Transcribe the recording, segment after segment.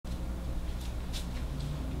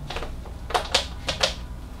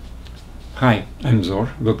Hi, I'm Zor.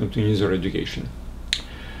 Welcome to Unizor Education.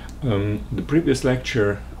 The previous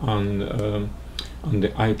lecture on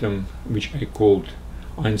the item which I called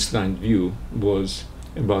Einstein view was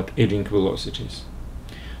about adding velocities.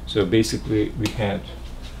 So basically we had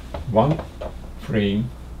one frame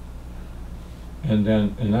and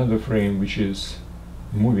then another frame which is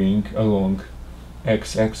moving along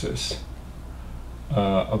x-axis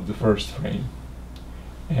of the first frame,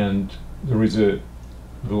 and there is a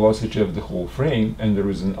velocity of the whole frame, and there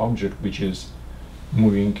is an object which is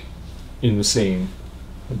moving in the same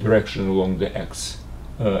direction along the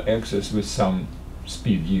x-axis with some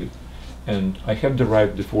speed u. And I have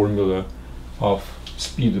derived the formula of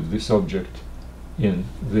speed of this object in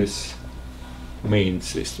this main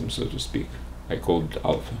system, so to speak. I call it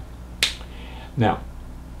alpha. Now,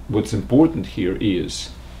 what's important here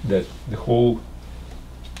is that the whole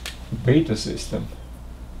beta system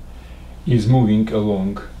is moving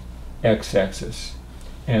along x-axis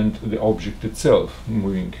and the object itself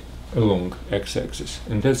moving along x-axis,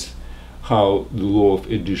 and that's how the law of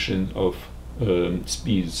addition of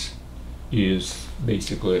speeds is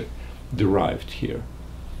basically derived here.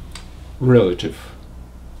 In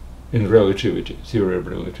relativity, theory of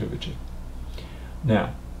relativity.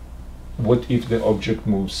 Now, what if the object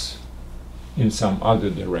moves in some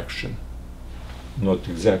other direction, not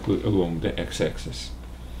exactly along the x-axis?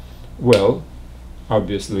 Well,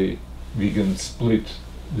 obviously we can split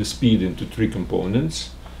the speed into three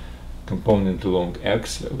components: component along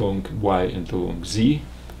x, along y, and along z,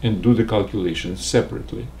 and do the calculations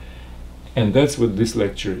separately. And that's what this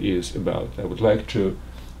lecture is about. I would like to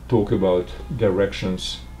talk about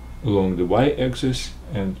directions along the y-axis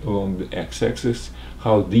and along the x-axis,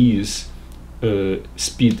 how these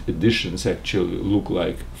speed additions actually look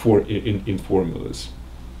like in formulas.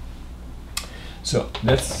 So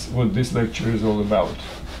that's what this lecture is all about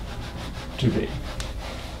today.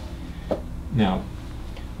 Now,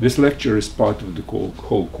 this lecture is part of the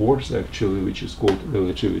whole course actually, which is called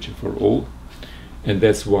Relativity for All, and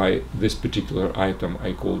that's why this particular item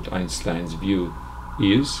I called Einstein's view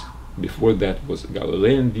is. Before that was a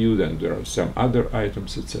Galilean view, then there are some other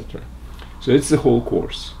items, etc. So it's the whole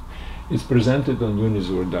course. It's presented on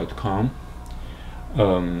Unizor.com,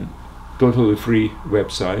 totally free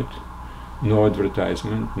website, no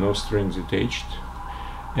advertisement, no strings attached.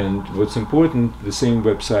 And what's important, the same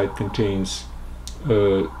website contains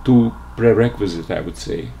two prerequisite, I would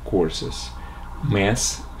say, courses: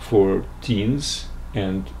 math for teens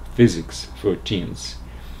and physics for teens,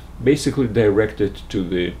 basically directed to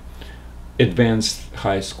the advanced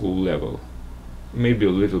high school level, maybe a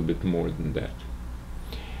little bit more than that.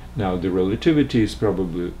 Now, the relativity is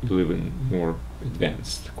probably a little more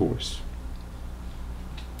advanced course.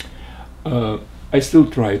 I still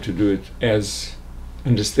try to do it as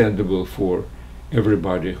understandable for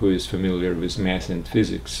everybody who is familiar with math and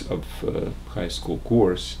physics of high school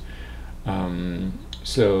course.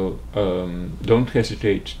 So don't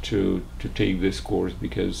hesitate to take this course,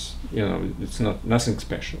 because it's nothing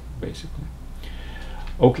special basically.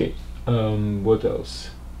 Okay, what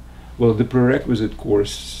else? Well, the prerequisite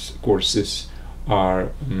courses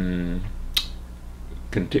are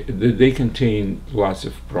they contain lots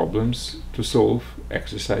of problems to solve,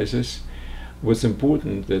 exercises. What's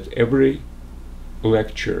important that every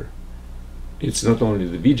lecture, it's not only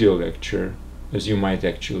the video lecture as you might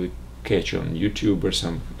actually catch on YouTube or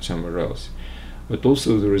somewhere else, but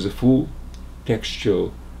also there is a full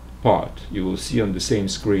textual part. You will see on the same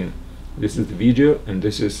screen, this is the video and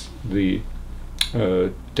this is the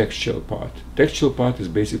textual part. Textual part is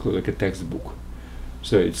basically like a textbook,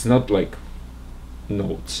 so it's not like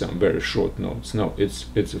notes, some very short notes. No,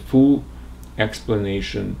 it's a full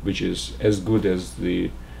explanation which is as good as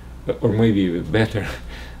or maybe even better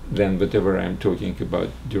than whatever I'm talking about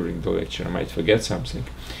during the lecture. I might forget something.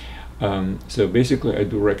 So basically I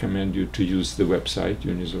do recommend you to use the website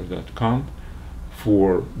unizor.com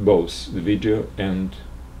for both the video and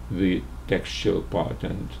the textual part.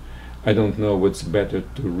 And I don't know what's better,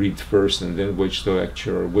 to read first and then watch the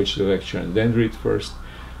lecture, or watch the lecture and then read first.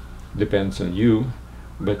 Depends on you.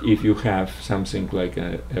 But if you have something like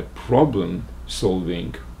a problem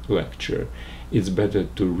solving lecture, it's better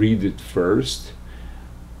to read it first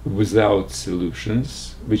without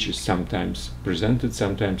solutions, which is sometimes presented,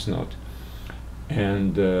 sometimes not,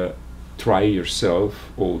 and try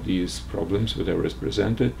yourself all these problems, whatever is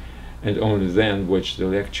presented, and only then watch the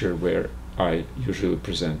lecture where I usually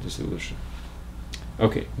present the solution.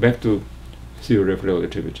 Okay, back to theory of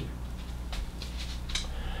relativity.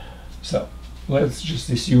 So let's just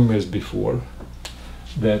assume, as before,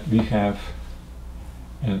 that we have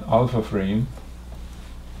an alpha frame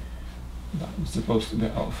No, it's supposed to be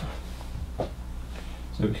alpha.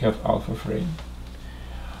 So we have alpha frame,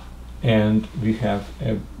 and we have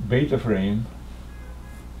a beta frame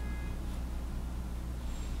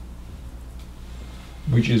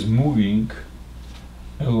which is moving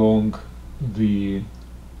along the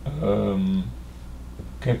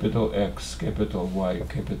capital X, capital Y,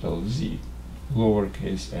 capital Z,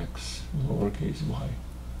 lowercase x, lowercase y,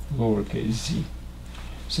 lowercase z.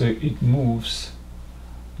 So it moves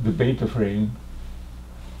the beta frame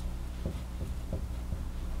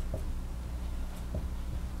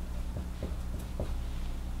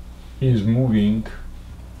is moving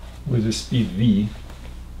with the speed v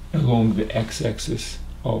along the x-axis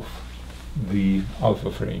of the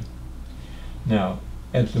alpha frame. Now,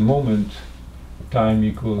 at the moment, time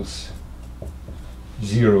equals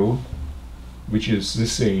 0, which is the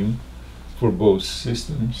same for both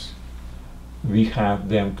systems. We have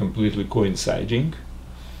them completely coinciding,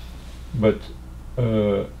 but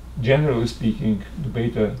generally speaking, the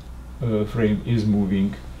beta frame is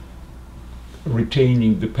moving,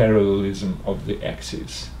 retaining the parallelism of the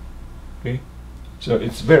axis. Okay, so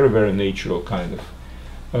it's very, very natural kind of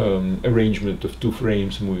arrangement of two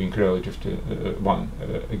frames moving relative to one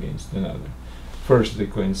against another. First, they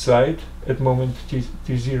coincide at moment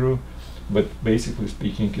t0, but basically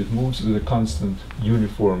speaking, it moves with a constant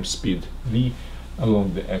uniform speed v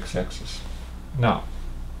along the x-axis. Now,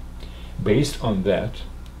 based on that,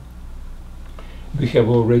 we have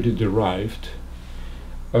already derived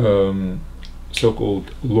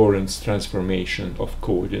so-called Lorentz transformation of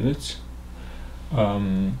coordinates,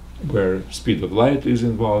 where speed of light is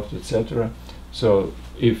involved, etc. So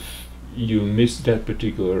if you missed that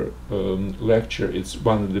particular lecture, it's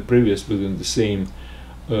one of the previous within the same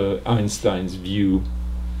Einstein's view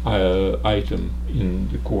item in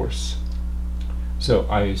the course. So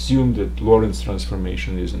I assume that Lorentz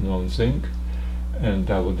transformation is a known thing, and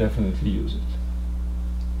I will definitely use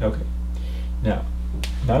it. Okay, now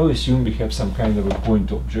assume we have some kind of a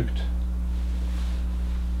point object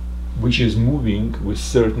which is moving with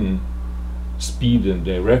certain speed and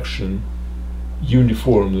direction,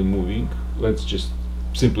 uniformly moving. Let's just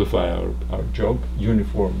simplify our job,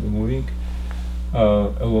 uniformly moving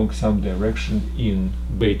along some direction in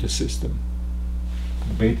beta system.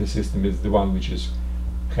 The beta system is the one which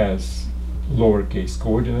has lowercase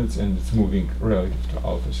coordinates, and it's moving relative to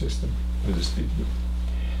alpha system with the speed v.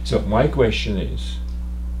 So my question is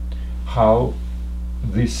how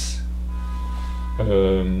this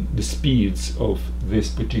the speeds of this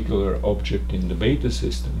particular object in the beta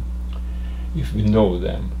system, if we know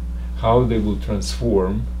them, how they will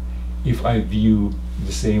transform if I view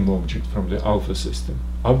the same object from the alpha system,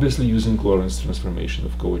 obviously using Lorentz transformation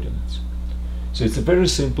of coordinates. So it's a very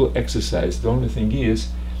simple exercise. The only thing is,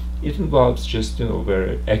 it involves just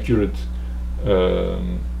very accurate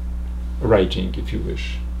writing, if you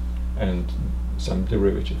wish, and some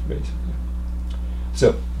derivative basically.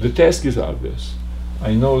 So the task is obvious.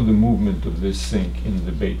 I know the movement of this thing in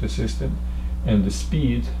the beta system, and the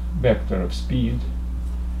speed, vector of speed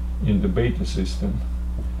in the beta system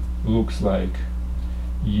looks like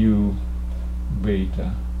u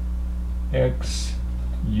beta x,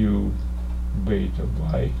 u beta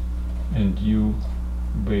y, and u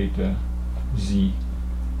beta z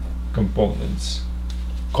components,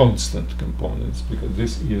 constant components, because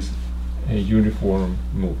this is a uniform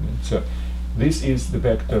movement. So this is the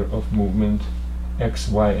vector of movement x,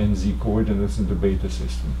 y, and z coordinates in the beta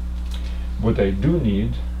system. What I do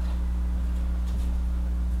need,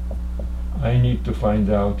 I need to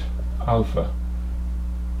find out alpha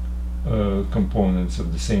components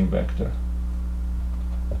of the same vector.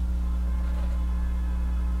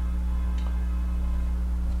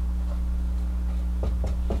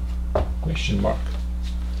 Question mark.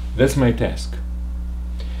 That's my task.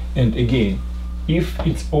 And again, if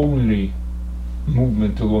it's only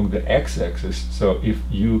movement along the x-axis, so if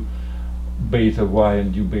u beta y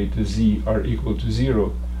and u beta z are equal to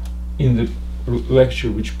 0, in the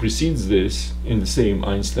lecture which precedes this, in the same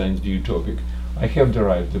Einstein's view topic, I have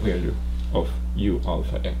derived the value of u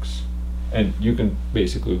alpha x. And you can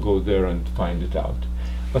basically go there and find it out.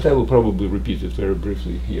 But I will probably repeat it very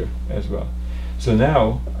briefly here as well. So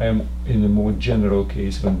now I am in a more general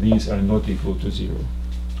case when these are not equal to 0.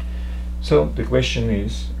 So the question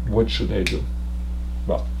is, what should I do?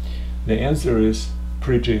 Well, the answer is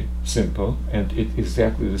pretty simple, and it's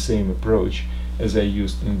exactly the same approach as I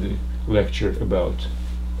used in the lecture about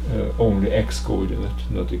only x coordinate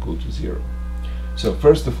not equal to 0. So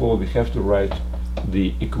first of all, we have to write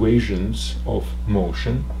the equations of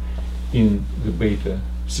motion in the beta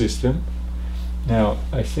system. Now,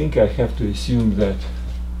 I think I have to assume that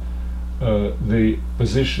the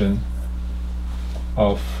position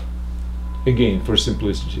of, again for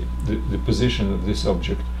simplicity, the position of this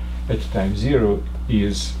object at time 0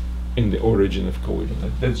 is in the origin of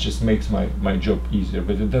coordinate. That just makes my job easier,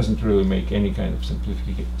 but it doesn't really make any kind of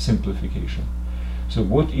simplification. So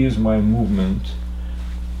what is my movement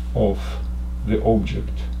of the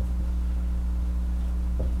object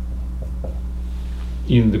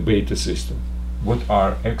in the beta system? What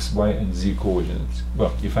are x, y, and z coordinates?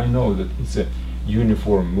 Well, if I know that it's a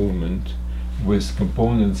uniform movement with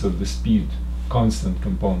components of the speed, constant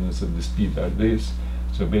components of the speed are this,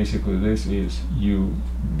 so basically this is u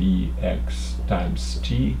bx times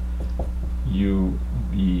t, u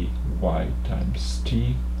by times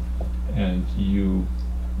t, and u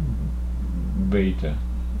beta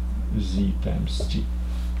z times t.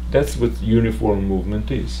 That's what uniform movement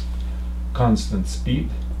is. Constant speed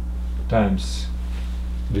times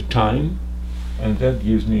the time, and that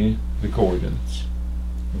gives me the coordinates.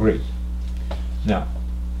 Great. Now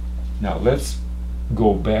let's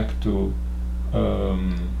go back to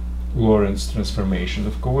Lorentz transformation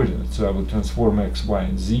of coordinates. So I will transform x, y,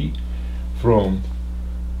 and z from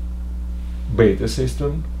beta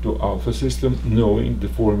system to alpha system, knowing the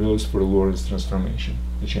formulas for Lorentz transformation,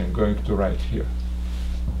 which I'm going to write here.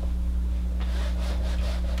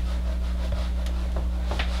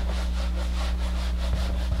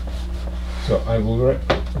 So I will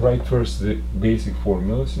write first the basic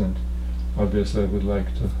formulas, and obviously I would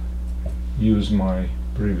like to use my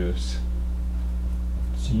previous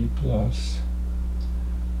t plus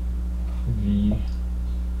vx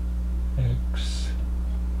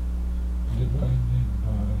divided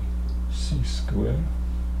by c square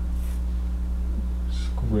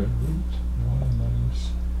root 1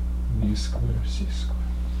 minus v square c square.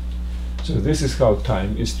 So this is how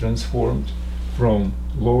time is transformed from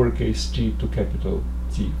lowercase t to capital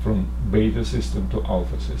T, from beta system to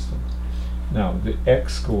alpha system. Now the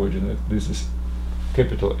x coordinate, this is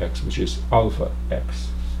capital X, which is alpha x,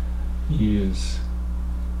 is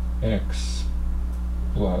x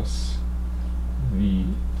plus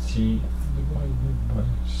vt divided by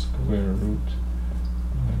square root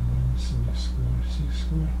minus v square c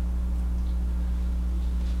square.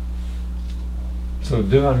 So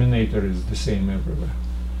denominator is the same everywhere.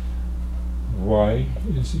 Y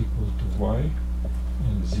is equal to y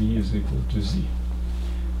and z is equal to z.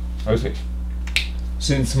 Okay,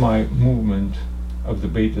 since my movement of the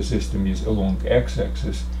beta system is along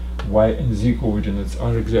x-axis, y and z coordinates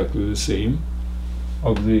are exactly the same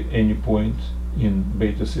of any point in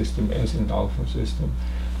beta system as in alpha system,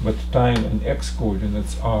 but time and x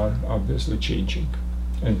coordinates are obviously changing,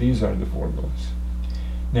 and these are the formulas.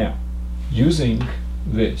 Now, using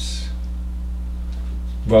this,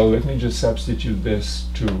 well, let me just substitute this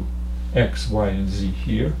to x, y, and z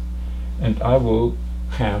here, and I will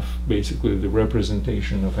have basically the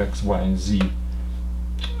representation of x, y, and z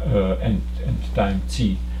and time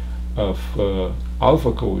t of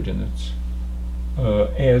alpha coordinates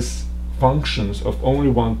as functions of only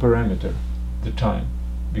one parameter, the time,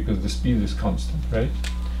 because the speed is constant, right?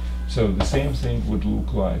 So the same thing would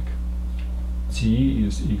look like t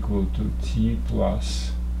is equal to t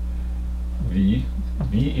plus v.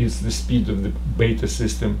 V is the speed of the beta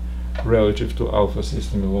system relative to alpha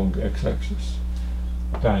system along x-axis,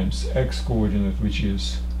 times x coordinate, which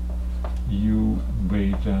is u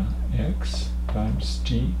beta x times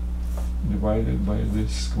t divided by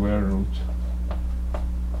this square root.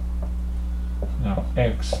 Now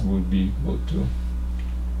x would be equal to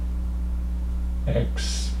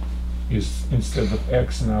x is, instead of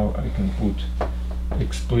x now I can put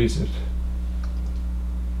explicit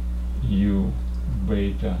u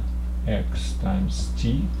beta x times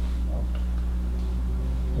t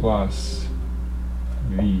plus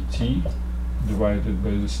vt divided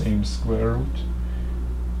by the same square root.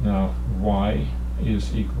 Now y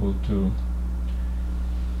is equal to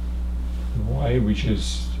y, which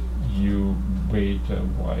is u beta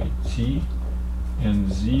yt,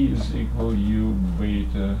 and z is equal u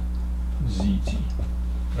beta zt,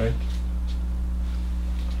 right?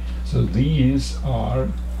 So these are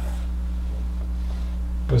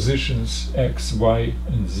positions x, y,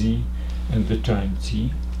 and z and the time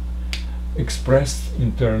t expressed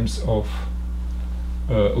in terms of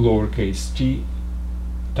lowercase t,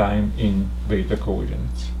 time in beta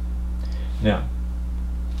coordinates. Now,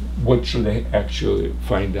 what should I actually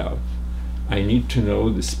find out? I need to know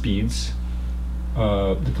the speeds,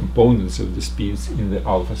 the components of the speeds in the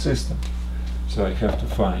alpha system. So I have to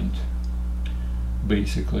find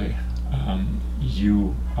basically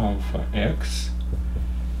u alpha x,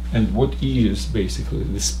 and what is basically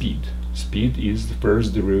the speed. Speed is the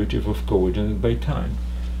first derivative of coordinate by time,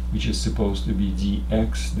 which is supposed to be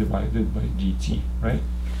dx divided by dt, right?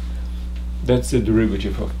 That's the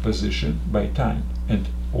derivative of position by time, and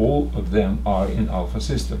all of them are in alpha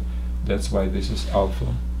system. That's why this is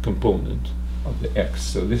alpha component of the x.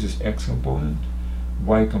 So this is x component,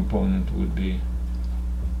 y component would be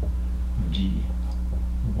dy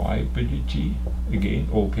by dt, again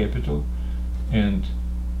all capital, and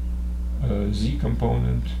z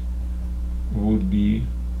component would be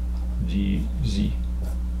dz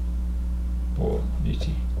for dt.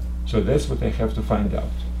 So that's what I have to find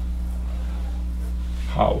out.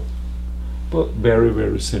 How? Well, very,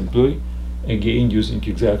 very simply, again using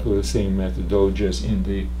exactly the same methodology as in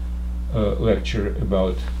the lecture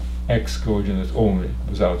about x coordinate only,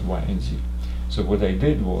 without y and z. So what I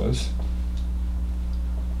did was,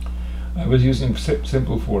 I was using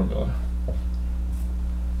simple formula.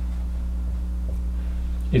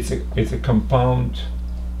 It's a compound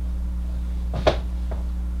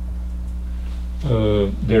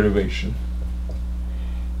derivation.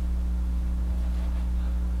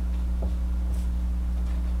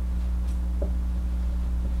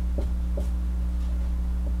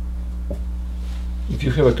 If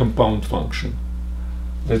you have a compound function,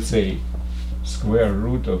 let's say square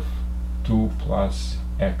root of 2 plus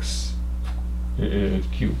x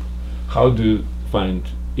cube, how do you find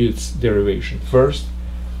its derivation? First,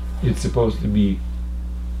 it's supposed to be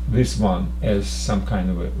this one as some kind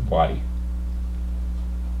of a y.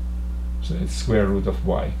 So it's square root of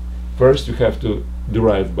y. First you have to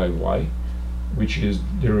derive by y, which is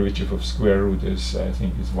derivative of square root is, I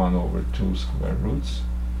think, is 1 over 2 square roots,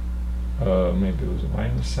 maybe with a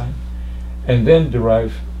minus sign, and then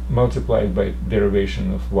multiplied by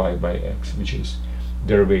derivation of y by x, which is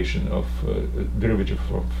derivation of derivative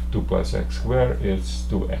of 2 plus x squared is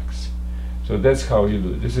 2x. So that's how you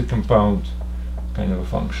do it. This is a compound kind of a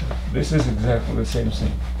function. This is exactly the same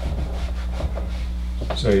thing.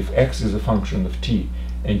 So if x is a function of t,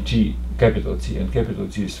 and t, capital T, and capital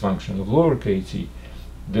T is function of lowercase t,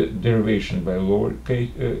 the derivation by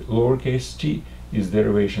lowercase t is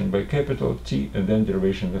derivation by capital T, and then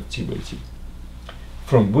derivation of t by t.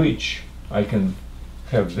 From which I can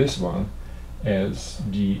have this one as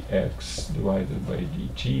dx divided by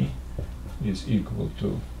dt is equal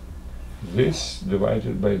to this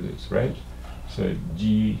divided by this, right? So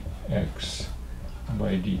dx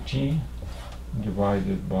by dt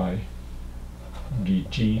divided by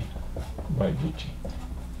dt by dt.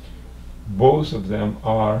 Both of them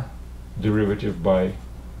are derivative by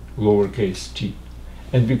lowercase t,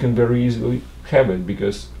 and we can very easily have it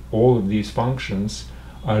because all of these functions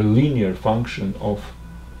are linear function of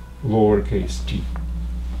lowercase t.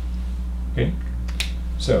 Okay,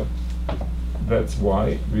 so that's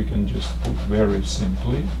why we can just put very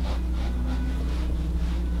simply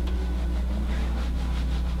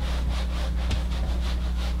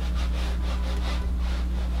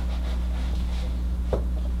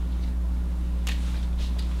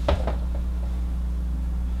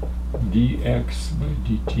dx by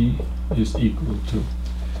dt is equal to,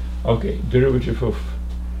 okay, derivative of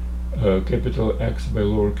capital X by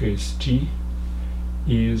lowercase t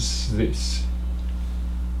is this,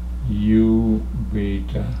 u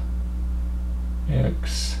beta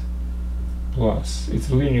x plus, it's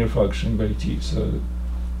a linear function by t, so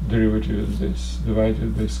derivative is this,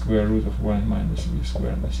 divided by square root of 1 minus v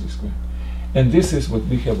squared minus c squared. And this is what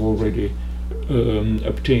we have already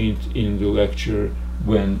obtained in the lecture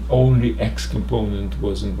when only x component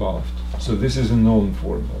was involved. So this is a known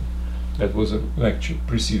formula. That was a lecture,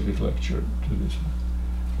 preceded lecture to this one.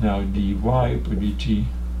 Now dy by dt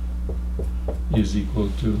is equal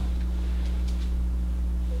to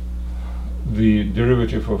the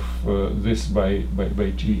derivative of this by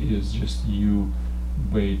t is just u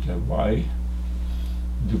beta y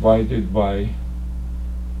divided by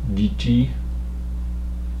dt.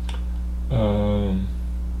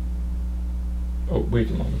 Oh, wait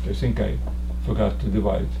a moment, I think I forgot to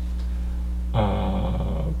divide.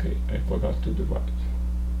 Okay, I forgot to divide.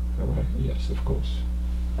 Have I? Yes, of course.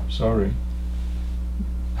 Sorry.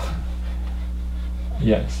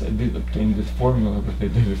 Yes, I did obtain this formula, but I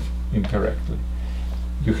did it incorrectly.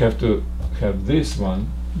 You have to have this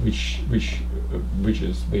one, which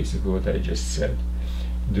is basically what I just said,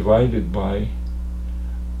 divided by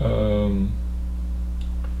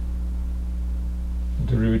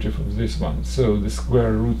derivative of this one. So the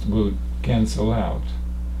square root will cancel out.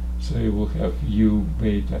 So you will have u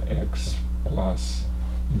beta x plus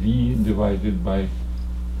v divided by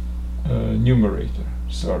numerator,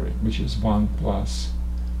 sorry, which is 1 plus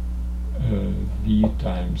v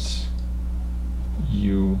times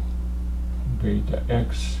u beta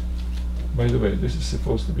x. By the way, this is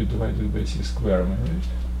supposed to be divided by c squared, am I right?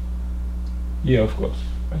 Yeah, of course,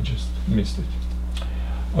 I just missed it.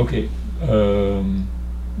 Okay,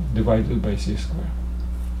 divided by c squared.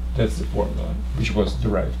 That's the formula, which was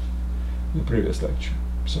derived in the previous lecture.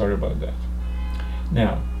 Sorry about that.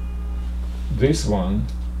 Now, this one,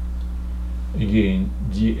 again,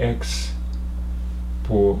 dx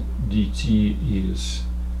per dt is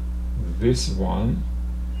this one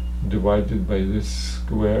divided by this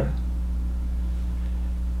square.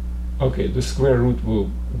 Okay, the square root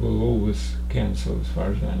will always cancel as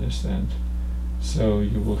far as I understand. So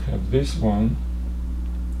you will have this one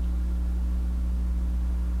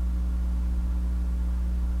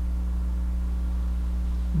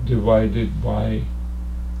divided by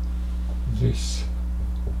this.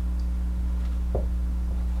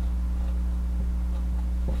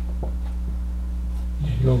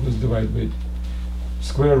 Yeah, you always divide by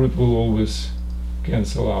square root will always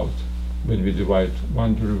cancel out when we divide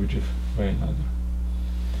one derivative by another.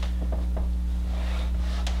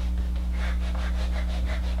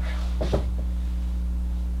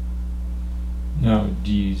 Now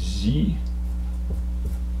dz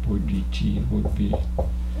or dt would be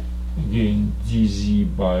again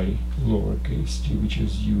dz by lowercase t, which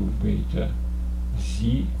is u beta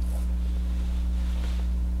z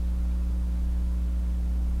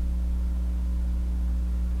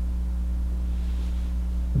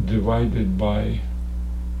divided by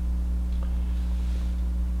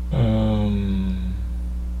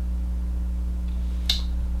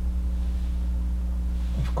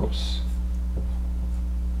of course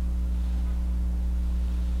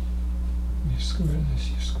b squared and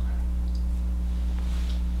c squared.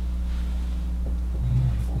 B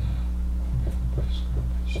squared by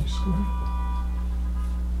c squared.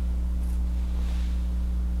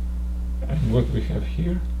 And what we have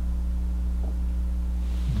here,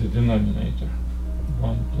 the denominator,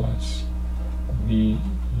 1 plus v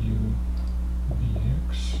u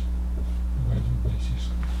vx divided by c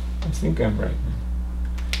squared. I think I'm right now.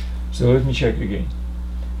 So let me check again.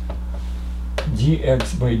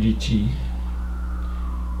 Dx by dt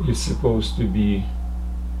is supposed to be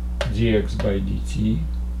dx by dt,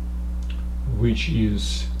 which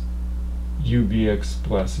is ubx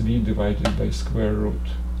plus v divided by square root.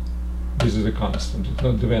 This is a constant. It's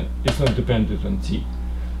not dependent on t.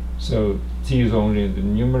 So t is only in the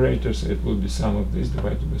numerator, so it will be sum of this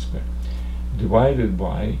divided by square. Divided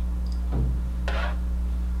by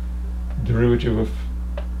derivative of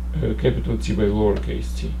capital T by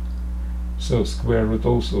lowercase t. So square root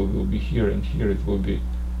also will be here, and here it will be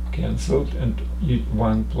cancelled, and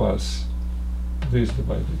 1 plus this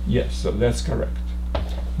divided. Yes, so that's correct.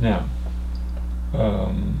 Now,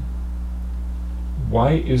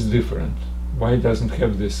 y is different. Y doesn't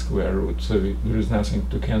have this square root, so there is nothing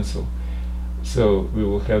to cancel. So we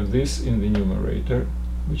will have this in the numerator,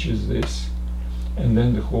 which is this, and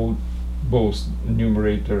then the whole, both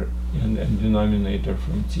numerator and denominator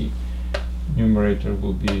from t. Numerator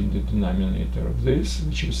will be in the denominator of this,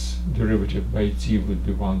 which is derivative by t would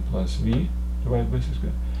be 1 plus v divided by c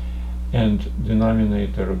squared, and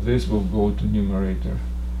denominator of this will go to numerator.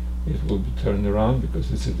 It will be turned around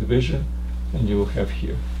because it's a division, and you will have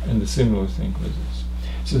here, and the similar thing with this.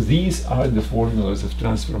 So these are the formulas of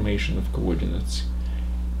transformation of coordinates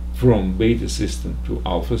from beta system to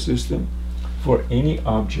alpha system for any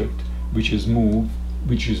object which is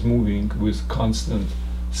moving with constant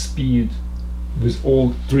speed with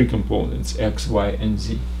all three components, x, y, and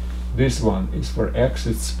z. This one is for x.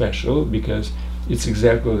 It's special because it's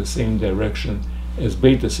exactly the same direction as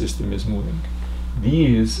beta system is moving.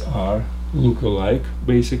 These are look-alike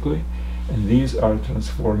basically, and these are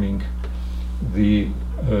transforming the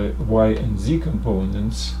y and z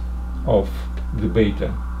components of the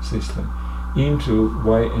beta system into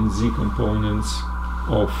y and z components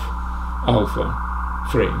of alpha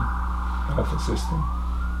frame, alpha system.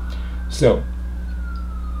 So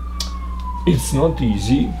it's not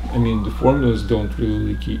easy. I mean, the formulas don't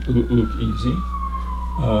really look easy.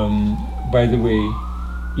 By the way,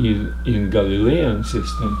 in Galilean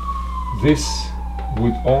system, this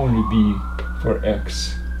would only be for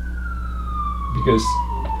x, because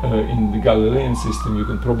in the Galilean system you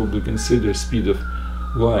can probably consider speed of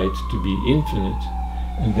light to be infinite,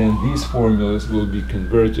 and then these formulas will be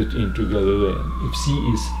converted into Galilean. If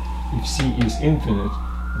c is infinite,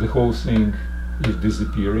 the whole thing is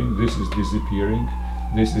disappearing, this is disappearing,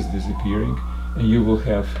 this is disappearing, and you will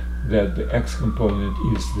have that the x component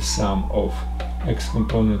is the sum of x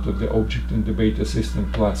component of the object in the beta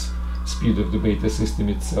system plus speed of the beta system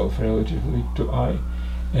itself relatively to I,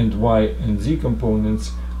 and y and z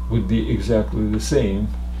components would be exactly the same,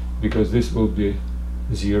 because this will be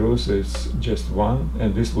 0, so it's just 1,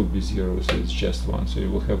 and this will be 0, so it's just 1, so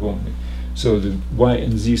you will have only. So the y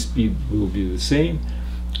and z speed will be the same,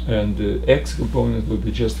 and the x component will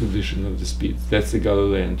be just addition of the speeds. That's the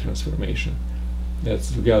Galilean transformation.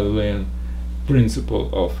 That's the Galilean principle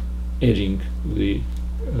of adding the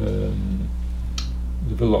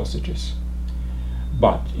velocities.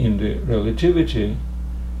 But in the relativity,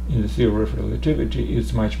 in the theory of relativity,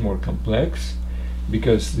 it's much more complex,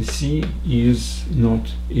 because the c is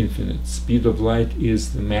not infinite. Speed of light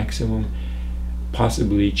is the maximum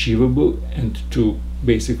possibly achievable, and to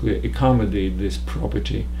basically accommodate this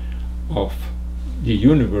property of the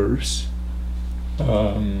universe,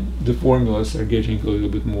 the formulas are getting a little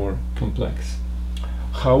bit more complex.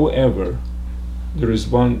 However, there is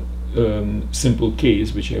one simple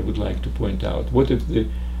case which I would like to point out. What if the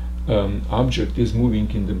object is moving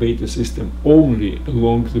in the beta system only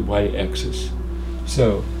along the y-axis?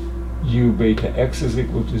 So u beta x is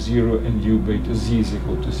equal to 0 and u beta z is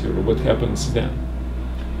equal to 0. What happens then?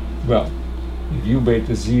 Well, if u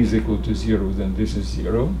beta z is equal to 0, then this is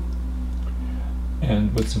 0.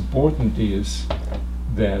 And what's important is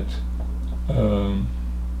that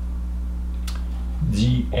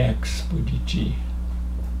dx for dt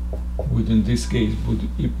would, in this case,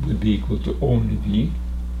 would be equal to only v.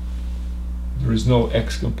 There is no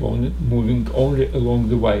x component, moving only along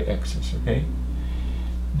the y-axis, okay?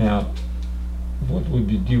 Now, what would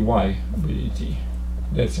be dy by dt?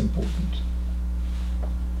 That's important.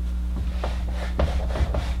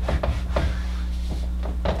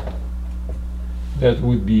 That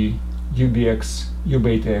would be u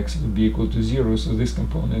beta x would be equal to 0, so this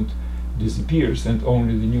component disappears, and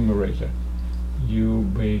only the numerator, u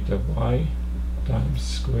beta y times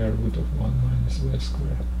square root of 1 minus y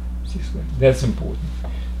squared c squared. That's important.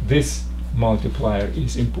 This multiplier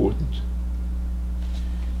is important.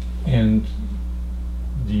 And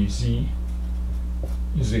dz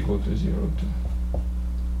is equal to 0 too.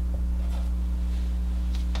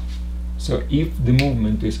 So if the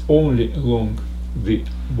movement is only along the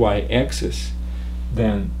y-axis,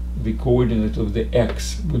 then the coordinate of the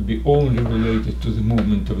x would be only related to the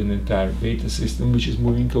movement of an entire beta system, which is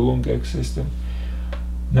moving along x system.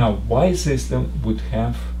 Now, y system would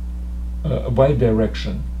have, y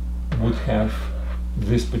direction would have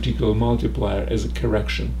this particular multiplier as a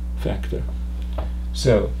correction factor.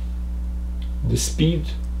 So the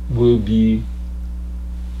speed will be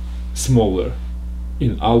smaller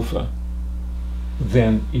in alpha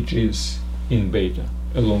than it is in beta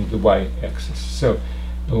along the y-axis. So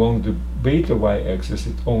along the beta y-axis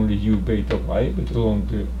it's only u beta y, but along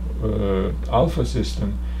the alpha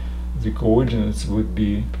system the coordinates would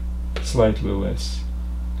be slightly less.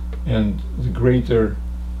 And the greater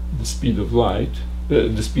the speed of light,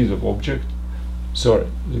 the speed of object, sorry,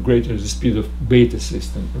 the greater the speed of beta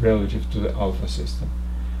system relative to the alpha system,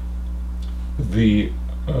 the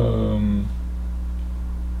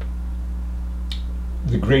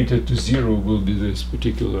greater to 0 will be this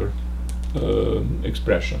particular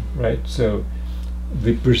expression, right? So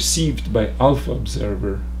the perceived by alpha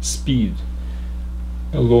observer speed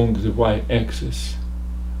along the y-axis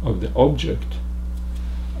of the object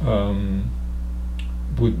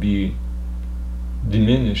would be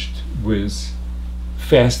diminished with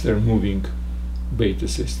faster moving beta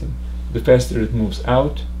system. The faster it moves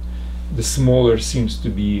out, the smaller seems to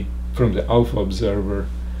be from the alpha observer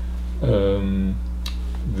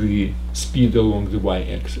the speed along the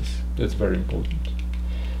y-axis. That's very important.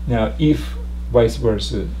 Now, if vice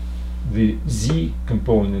versa, the z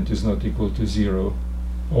component is not equal to 0,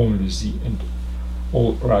 only z and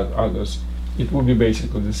all others, it will be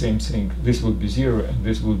basically the same thing. This will be 0 and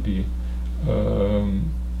this will be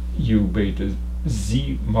u beta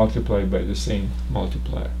z multiplied by the same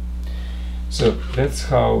multiplier. So that's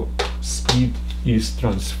how speed is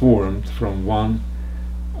transformed from one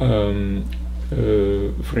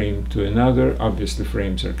frame to another. Obviously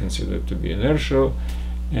frames are considered to be inertial,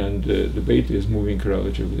 and the beta is moving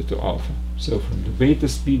relatively to alpha. So from the beta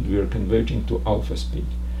speed we are converting to alpha speed.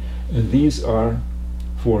 And these are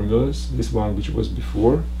formulas, this one which was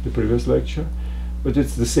before the previous lecture, but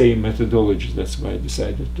it's the same methodology, that's why I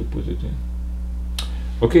decided to put it in.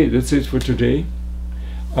 Okay, that's it for today.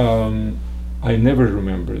 I never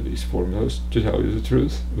remember these formulas, to tell you the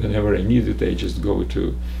truth. Whenever I need it, I just go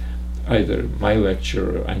to either my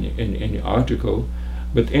lecture or any article.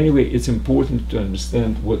 But anyway, it's important to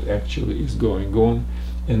understand what actually is going on,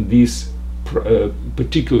 and these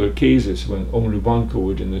particular cases when only one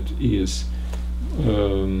coordinate is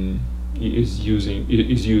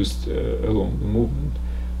used along the movement.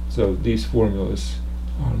 So these formulas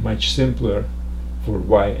are much simpler for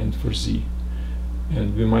y and for z,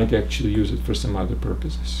 and we might actually use it for some other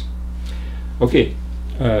purposes. Okay,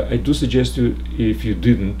 I do suggest you, if you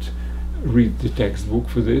didn't, read the textbook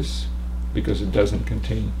for this, because it doesn't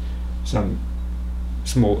contain some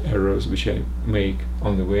small errors which I make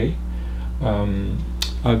on the way.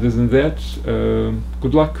 Other than that,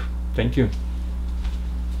 good luck. Thank you.